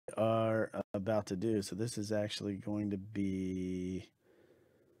about to do. So this is actually going to be,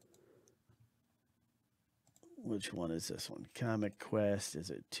 which one is this one? Comic Quest, is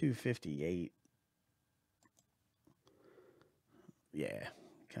it 258? Yeah,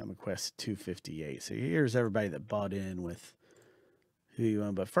 Comic Quest 258. So here's everybody that bought in with who you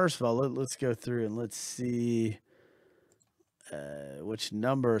want. But first of all, let's go through and let's see which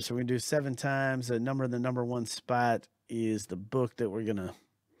number. So we can do 7 times. The number one spot is the book that we're going to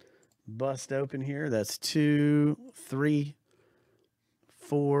bust open here. That's 2, 3,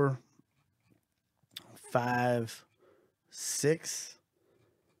 4, 5, 6,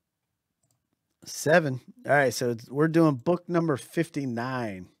 7. All right, so we're doing book number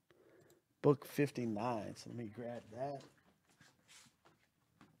 59. Book 59. So let me grab that.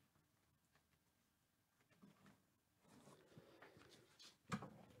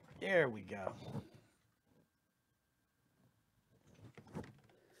 There we go.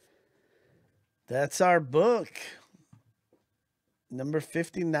 That's our book. Number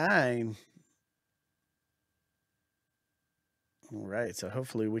 59. All right, so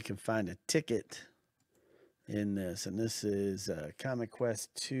hopefully we can find a ticket in this. And this is Comic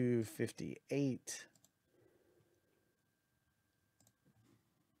Quest 258.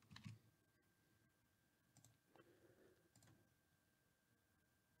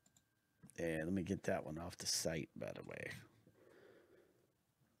 And let me get that one off the site, by the way.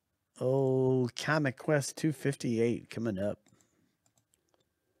 Oh, Comic Quest 258 coming up.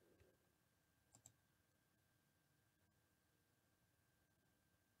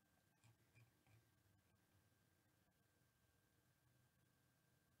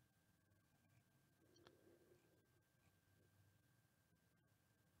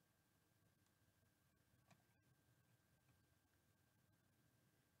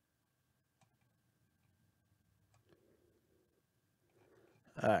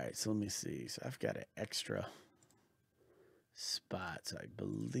 All right, so let me see. So I've got an extra spot. So I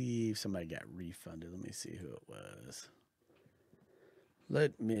believe somebody got refunded. Let me see who it was.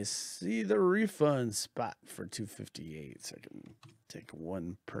 Let me see the refund spot for 258. So I can take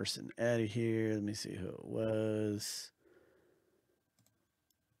one person out of here. Let me see who it was.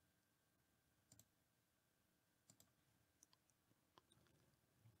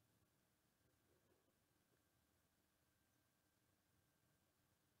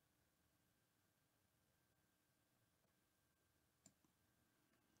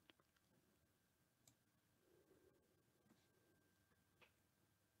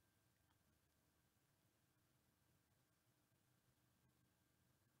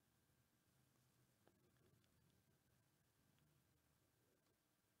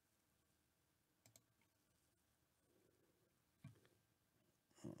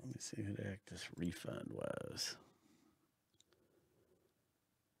 Let me see who the heck this refund was.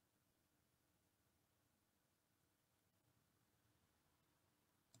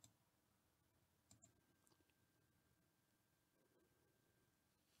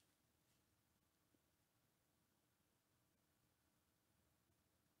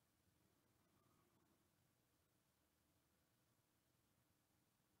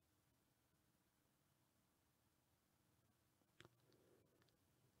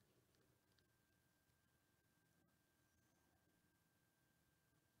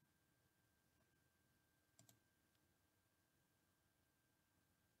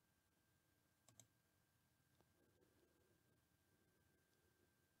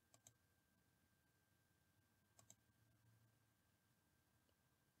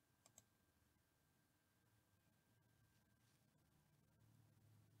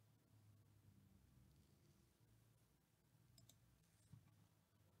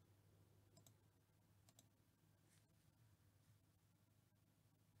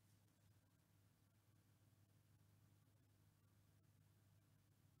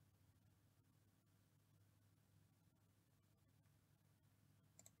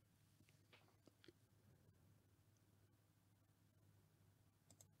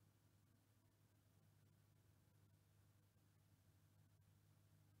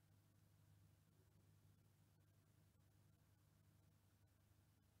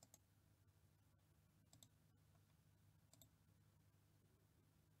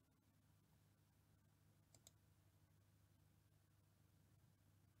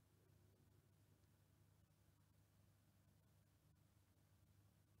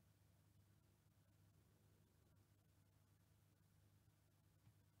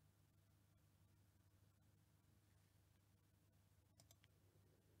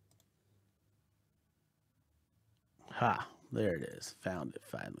 Ha, there it is. Found it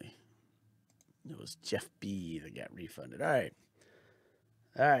finally. It was Jeff B that got refunded. All right.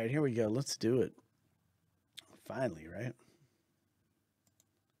 All right, here we go. Let's do it. Finally, right?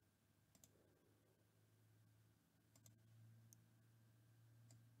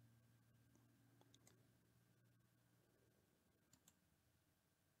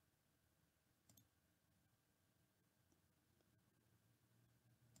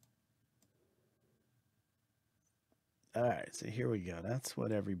 All right, so here we go. That's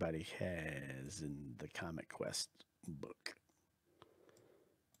what everybody has in the Comic Quest book.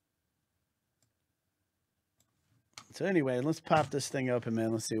 So anyway, let's pop this thing open,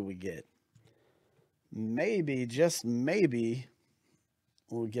 man. Let's see what we get. Maybe, just maybe,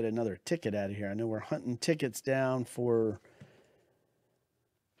 we'll get another ticket out of here. I know we're hunting tickets down for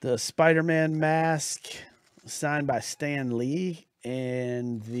the Spider-Man mask signed by Stan Lee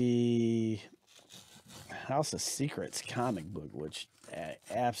and the House of Secrets comic book, which I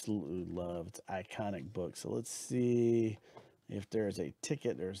absolutely loved. Iconic book. So let's see if there's a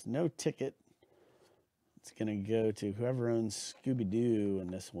ticket. There's no ticket. It's going to go to whoever owns Scooby-Doo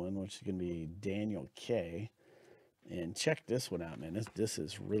in this one, which is going to be Daniel K. And check this one out, man. This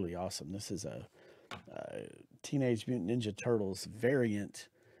is really awesome. This is a Teenage Mutant Ninja Turtles variant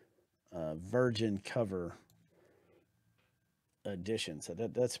virgin cover edition. So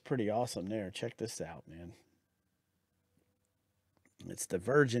that's pretty awesome there. Check this out, man. It's the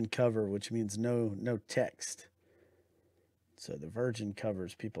virgin cover, which means no text. So the virgin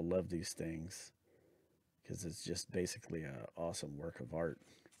covers, people love these things because it's just basically an awesome work of art.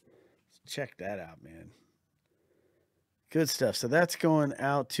 Check that out, man. Good stuff. So that's going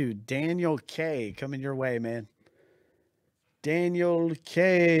out to Daniel K. Coming your way, man. Daniel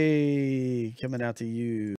K. Coming out to you.